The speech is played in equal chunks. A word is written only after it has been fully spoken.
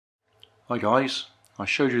Hi guys, I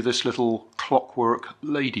showed you this little clockwork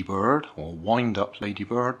ladybird, or wind-up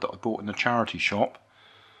ladybird, that I bought in the charity shop.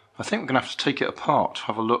 I think we're going to have to take it apart,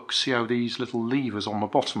 have a look, see how these little levers on the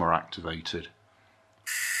bottom are activated.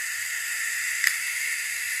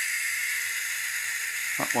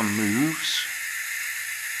 That one moves,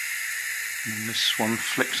 and this one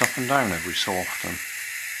flicks up and down every so often.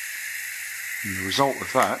 And the result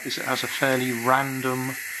of that is it has a fairly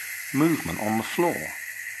random movement on the floor.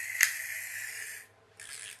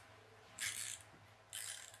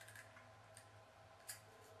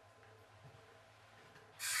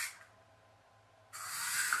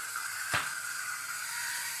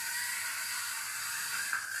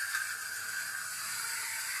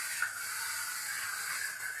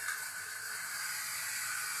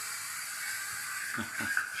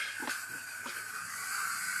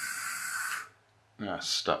 Yeah,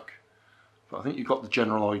 stuck. But I think you've got the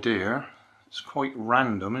general idea. It's quite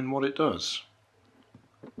random in what it does.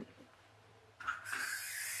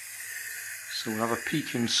 So we'll have a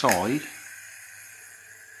peek inside.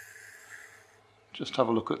 Just have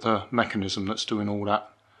a look at the mechanism that's doing all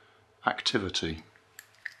that activity.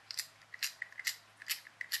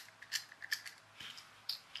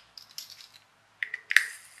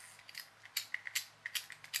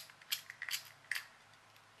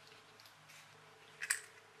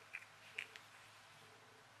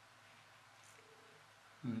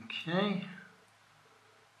 Okay,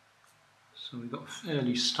 so we've got a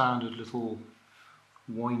fairly standard little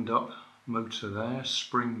wind-up motor there,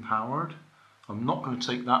 spring powered. I'm not going to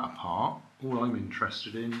take that apart. All I'm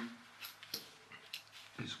interested in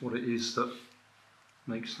is what it is that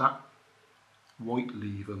makes that white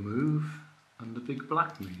lever move and the big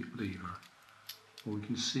black lever. Well, we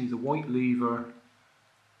can see the white lever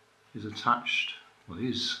is attached, well,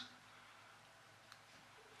 is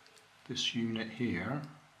this unit here.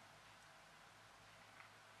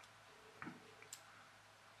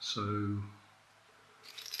 So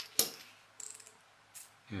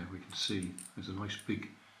yeah, we can see there's a nice big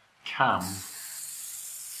cam.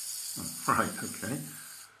 Oh, right, okay.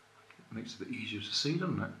 It makes it a bit easier to see,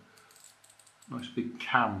 doesn't it? Nice big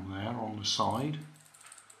cam there on the side.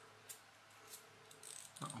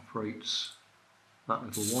 That operates that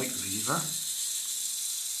little white lever.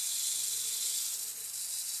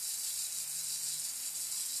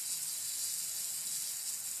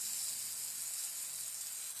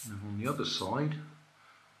 And on the other side,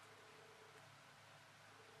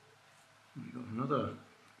 we've got another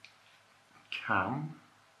cam,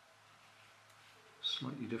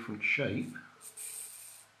 slightly different shape.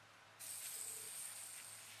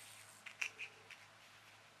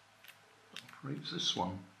 That operates this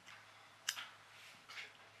one.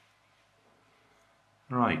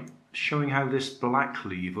 Right, showing how this black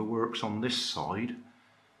lever works on this side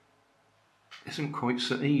isn't quite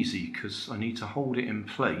so easy, because I need to hold it in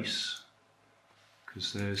place,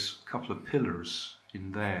 because there's a couple of pillars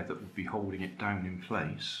in there that would be holding it down in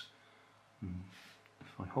place. And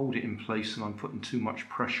if I hold it in place and I'm putting too much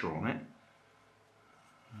pressure on it,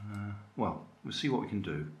 well, we'll see what we can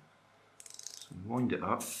do. So wind it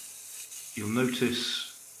up. You'll notice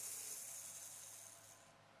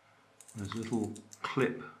there's a little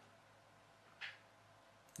clip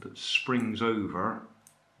that springs over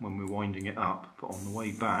when we're winding it up, but on the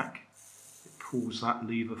way back it pulls that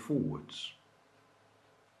lever forwards,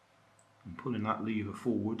 and pulling that lever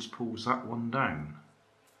forwards pulls that one down.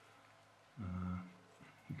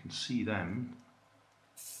 You can see them.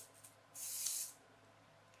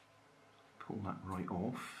 Pull that right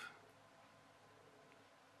off.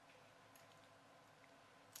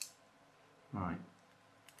 Right,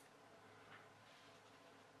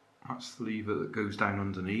 that's the lever that goes down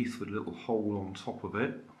underneath with a little hole on top of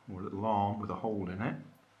it, or a little arm with a hole in it.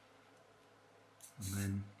 And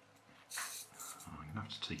then I'm going to have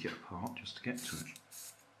to take it apart just to get to it.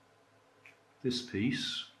 This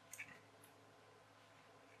piece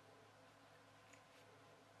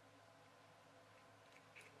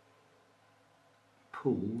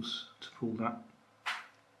pulls to pull that.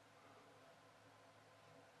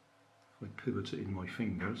 If I pivot it in my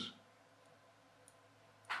fingers,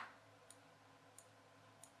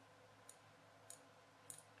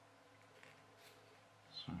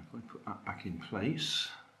 so if I put that back in place,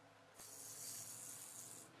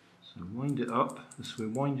 so wind it up, as we're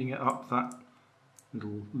winding it up, that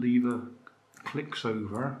little lever clicks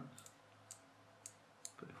over,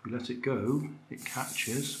 but if we let it go, it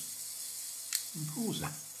catches and pulls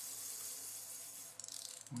it.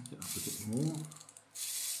 Wind it up a bit more.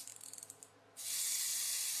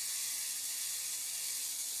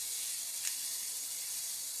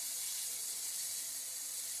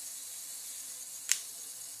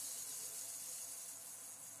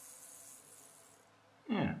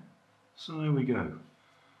 So there we go.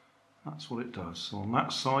 That's what it does. So on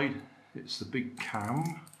that side it's the big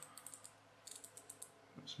cam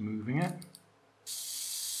that's moving it.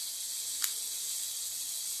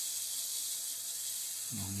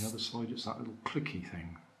 And on the other side it's that little clicky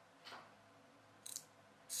thing.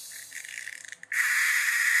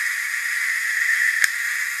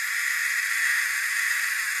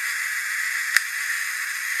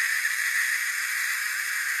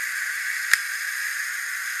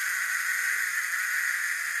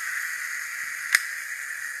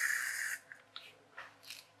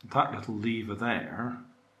 That little lever there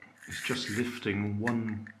is just lifting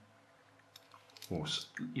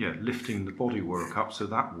lifting the bodywork up so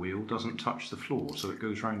that wheel doesn't touch the floor, so it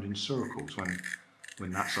goes round in circles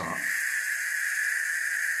when that's up.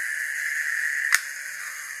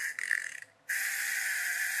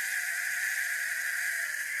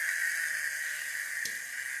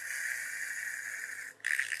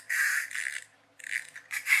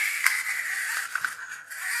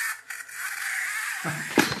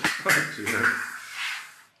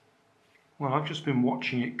 Well, I've just been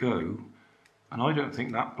watching it go, and I don't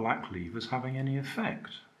think that black lever's having any effect.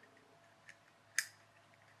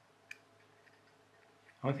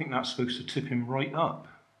 I think that's supposed to tip him right up,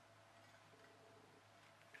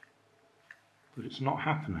 but it's not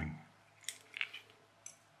happening.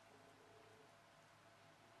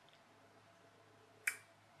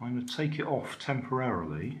 I'm going to take it off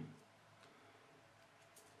temporarily.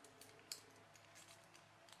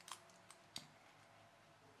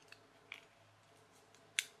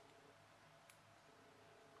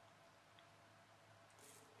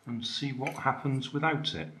 And see what happens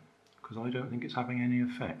without it, because I don't think it's having any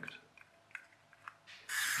effect.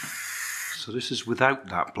 So this is without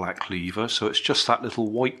that black lever, so it's just that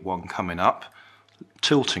little white one coming up,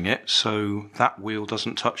 tilting it so that wheel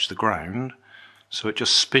doesn't touch the ground, so it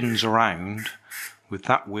just spins around with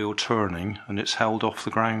that wheel turning and it's held off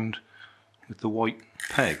the ground with the white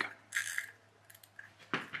peg.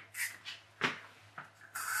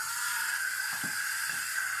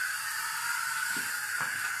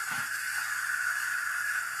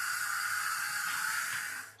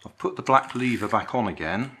 I've put the black lever back on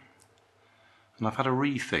again and I've had a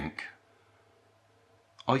rethink.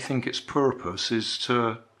 I think its purpose is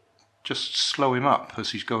to just slow him up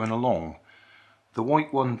as he's going along. The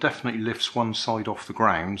white one definitely lifts one side off the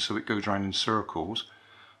ground so it goes round in circles.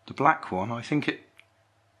 The black one, I think it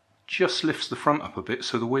just lifts the front up a bit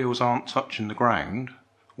so the wheels aren't touching the ground,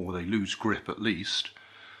 or they lose grip at least,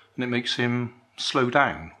 and it makes him slow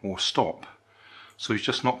down or stop. So he's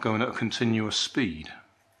just not going at a continuous speed.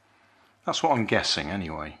 That's what I'm guessing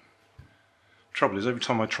anyway. Trouble is, every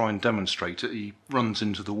time I try and demonstrate it, he runs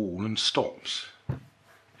into the wall and stops.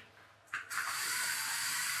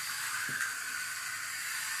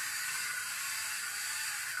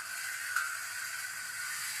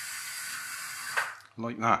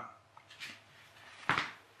 Like that.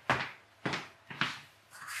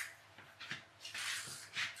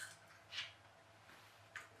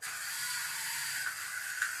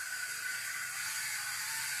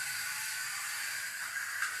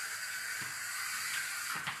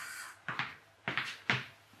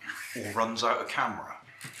 Or runs out of camera.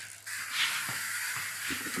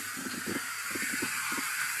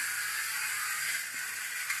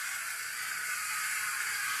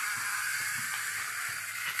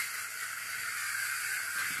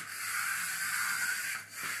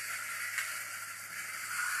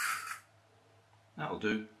 That'll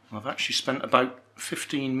do. I've actually spent about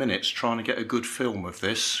 15 minutes trying to get a good film of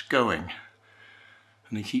this going,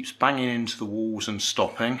 and he keeps banging into the walls and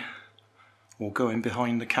stopping, or going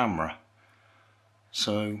behind the camera.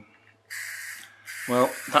 So, well,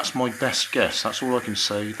 that's my best guess. That's all I can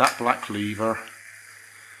say. That black lever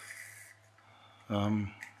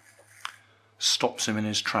stops him in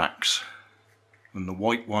his tracks, and the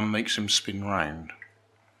white one makes him spin round,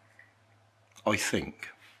 I think.